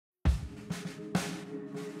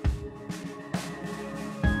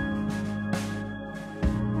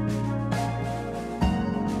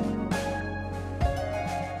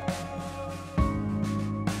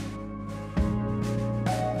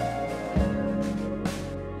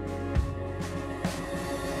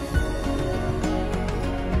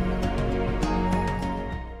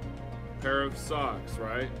socks,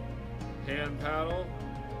 right? Hand paddle,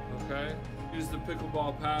 okay? Use the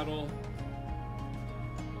pickleball paddle.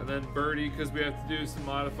 And then birdie, because we have to do some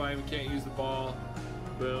modifying. We can't use the ball.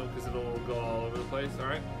 Boom, because it'll go all over the place, all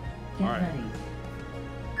right? Get all right. ready.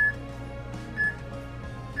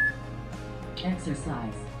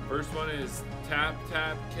 Exercise. First one is tap,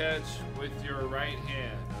 tap, catch with your right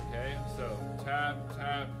hand, okay? So tap,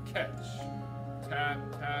 tap, catch. Tap,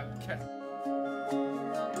 tap, catch.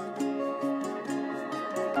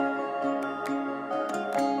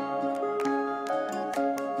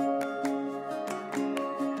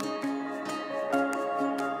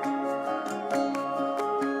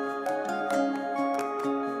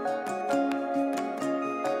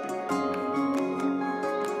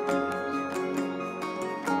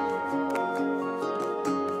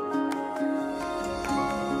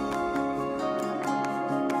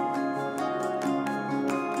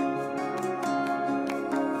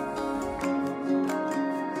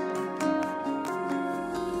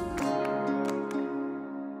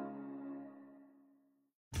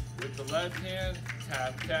 With the left hand,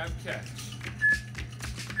 tap, tap, catch.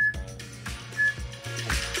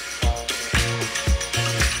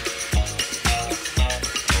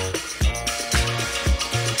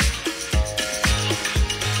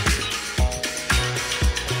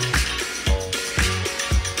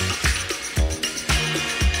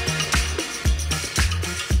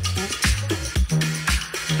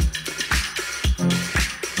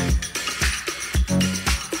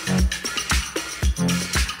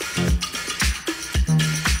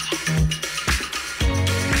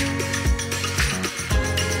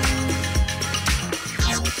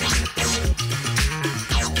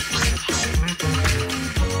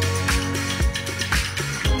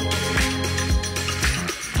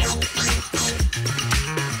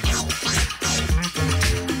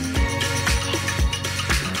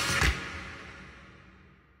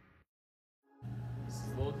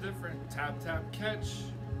 Different. Tap, tap, catch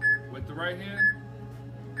with the right hand.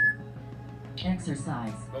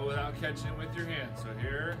 Exercise. But without catching with your hand. So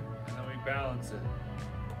here, and then we balance it.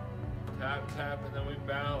 Tap, tap, and then we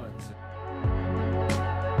balance it.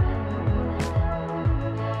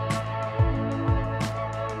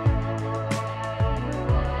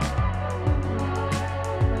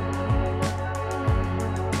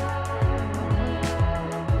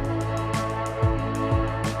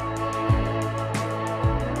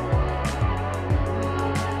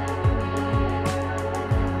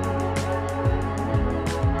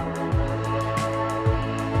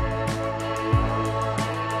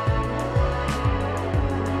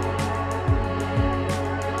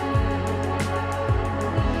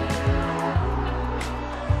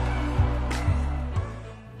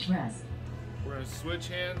 Rest. We're going to switch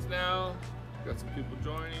hands now. Got some people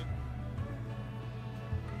joining.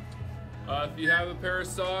 If you have a pair of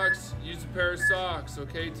socks, use a pair of socks,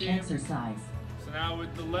 okay, team? Exercise. So now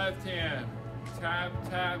with the left hand, tap,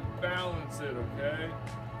 tap, balance it, okay?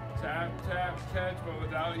 Tap, tap, catch, but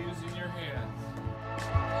without using your hands.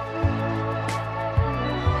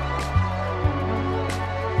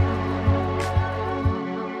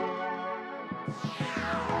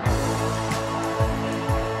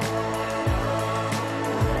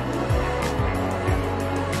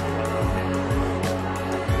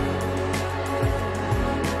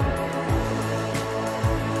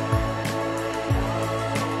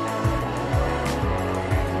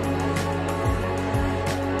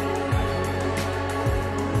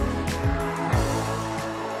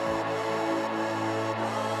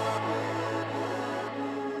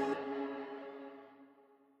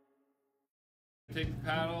 Take the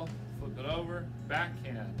paddle, flip it over,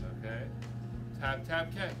 backhand, okay? Tap,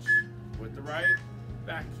 tap, catch. With the right,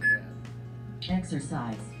 backhand.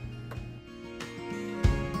 Exercise.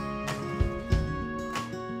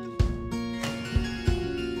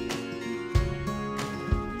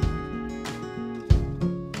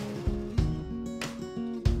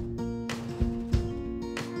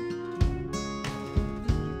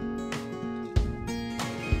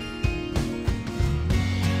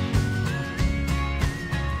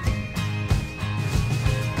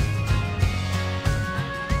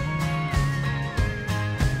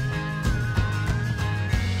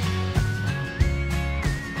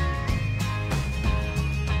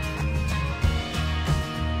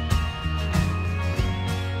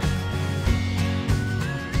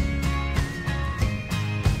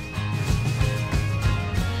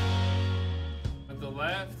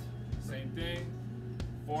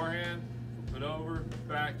 Forehand, flip it over,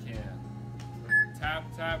 backhand. Tap,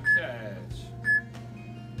 tap, catch.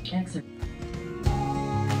 Exercise.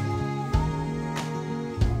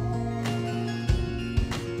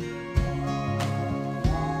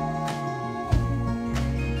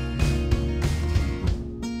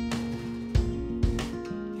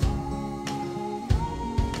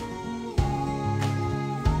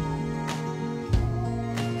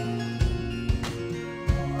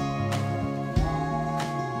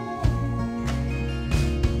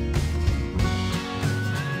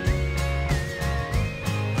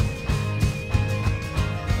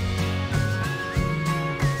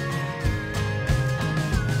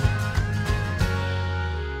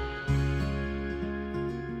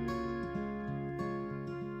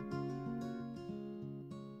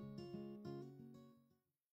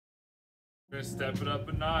 We're gonna step it up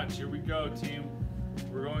a notch. Here we go, team.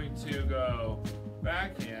 We're going to go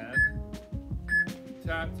backhand,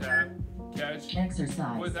 tap, tap, catch,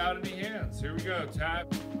 exercise without any hands. Here we go,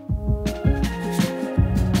 tap.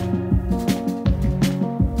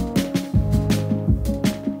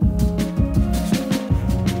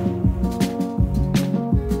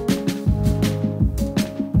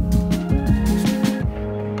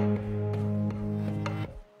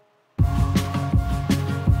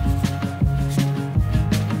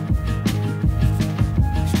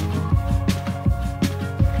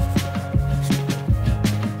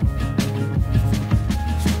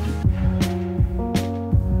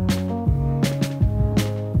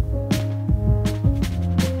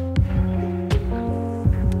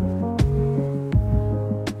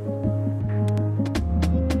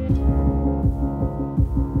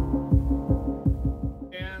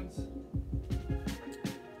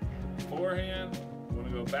 Forehand, I'm gonna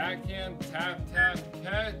go backhand, tap, tap,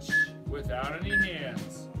 catch, without any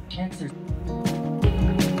hands. exercise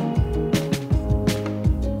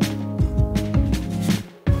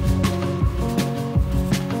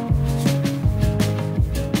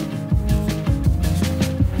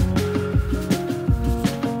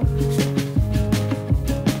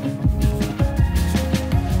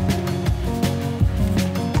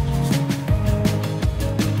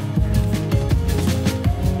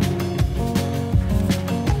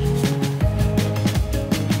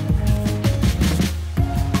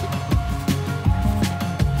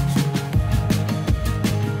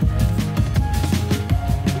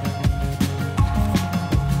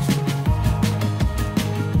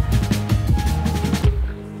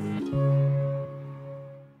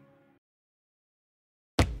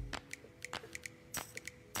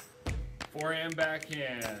Forehand,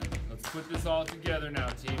 backhand. Let's put this all together now,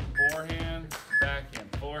 team. Forehand,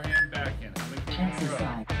 backhand. Forehand, backhand. How many can we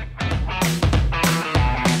throw?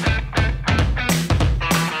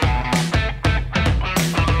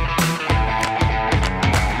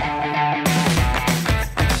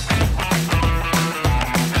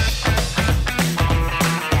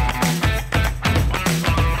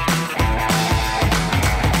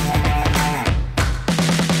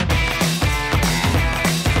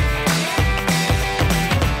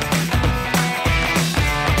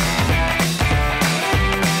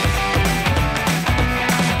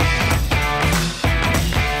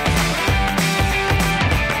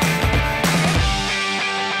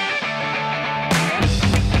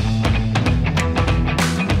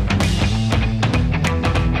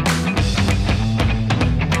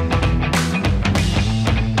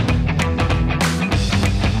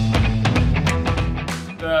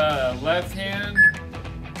 Left hand,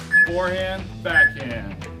 forehand,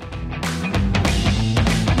 backhand.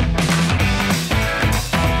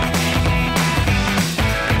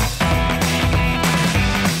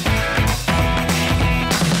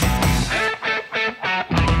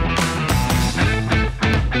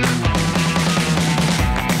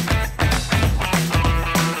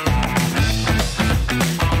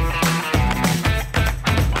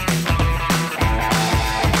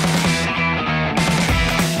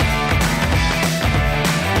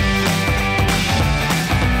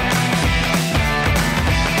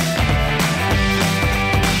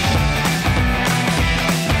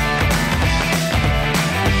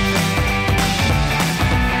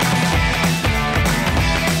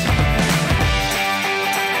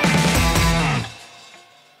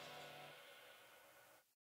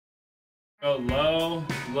 Go low,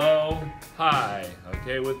 low, high.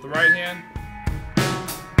 Okay, with the right hand.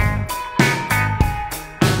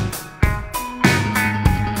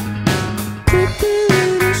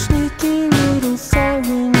 Sneaky little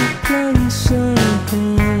foreign places.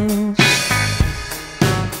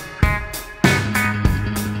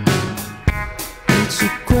 It's a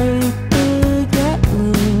great big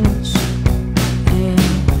atlas, and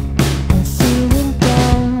I'm feeling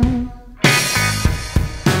down.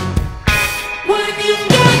 When you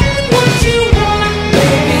get what you want,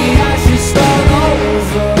 maybe I should start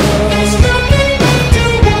over. There's nothing left to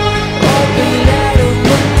want. Open that up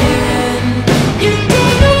again. You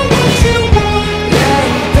don't know what you want. Yeah,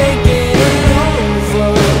 I'm thinking it over.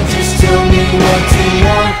 Just tell me what you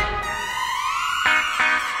want.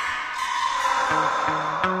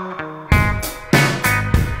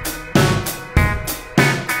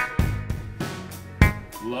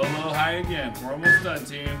 Low, low, high again. We're almost done,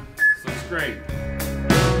 team. This looks great.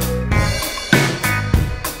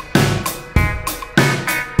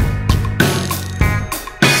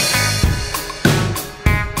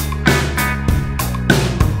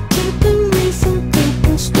 Keeping me from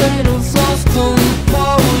thinking straight of lost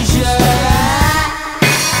composure.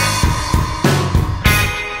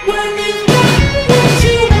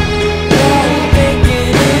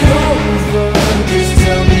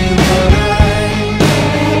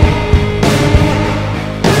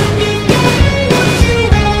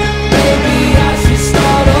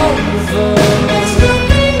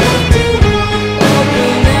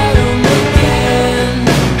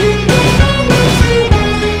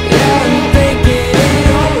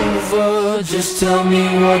 me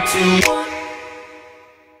what you want.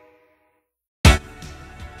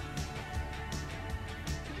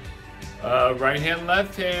 Right hand,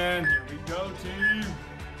 left hand. Here we go, team.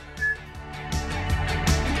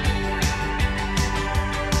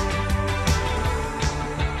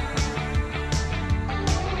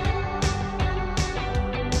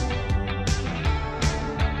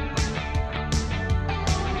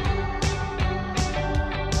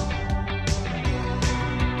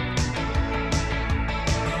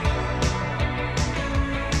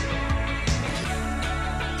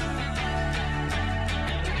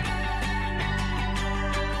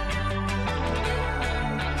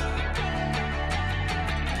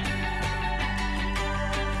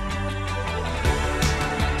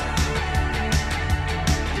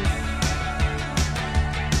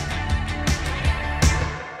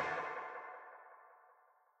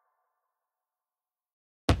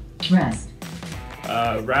 Rest.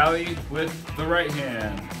 Rally with the right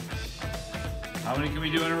hand. How many can we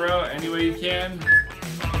do in a row? Any way you can.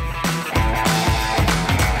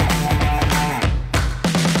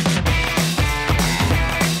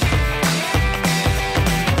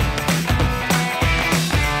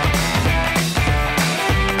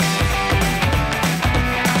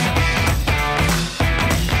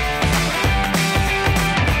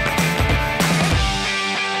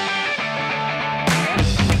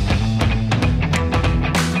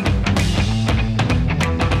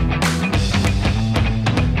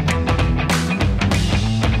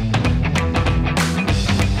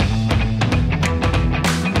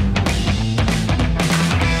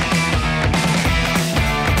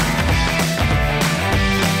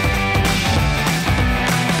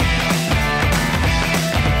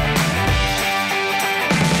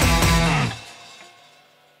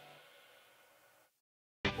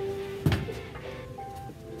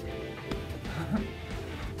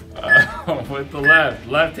 With the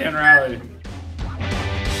left hand rally.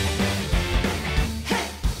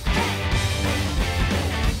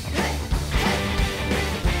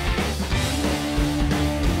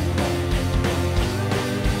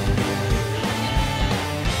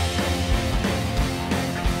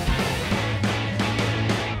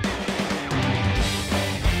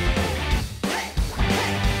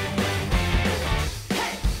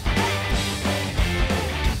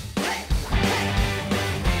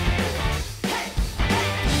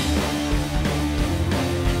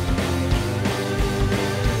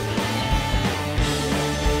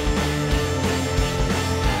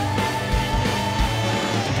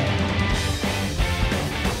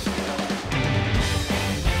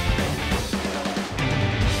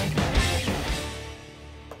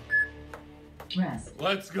 Rest.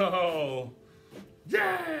 Let's go.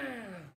 Yeah.